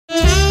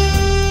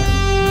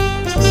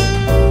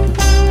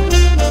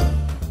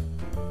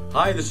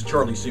Hi, this is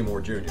Charlie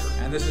Seymour Jr.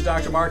 And this is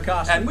Dr. Mark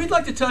Costa. And we'd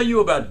like to tell you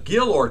about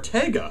Gil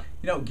Ortega.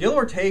 You know, Gil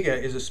Ortega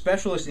is a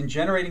specialist in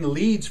generating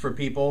leads for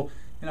people.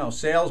 You know,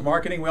 sales,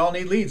 marketing, we all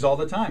need leads all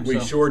the time.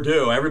 We sure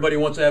do. Everybody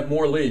wants to have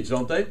more leads,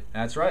 don't they?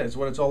 That's right. That's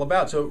what it's all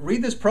about. So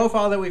read this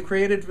profile that we've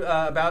created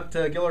about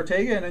Gil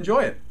Ortega and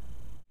enjoy it.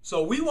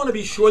 So we want to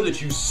be sure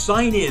that you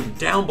sign in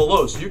down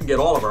below so you can get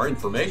all of our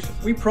information.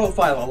 We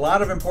profile a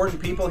lot of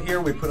important people here.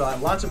 We put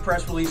out lots of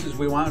press releases.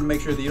 We want to make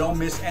sure that you don't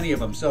miss any of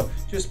them. So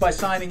just by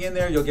signing in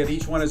there, you'll get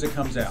each one as it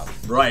comes out.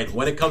 Right.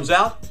 When it comes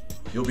out,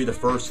 you'll be the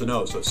first to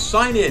know. So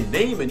sign in,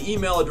 name and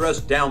email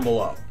address down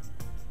below.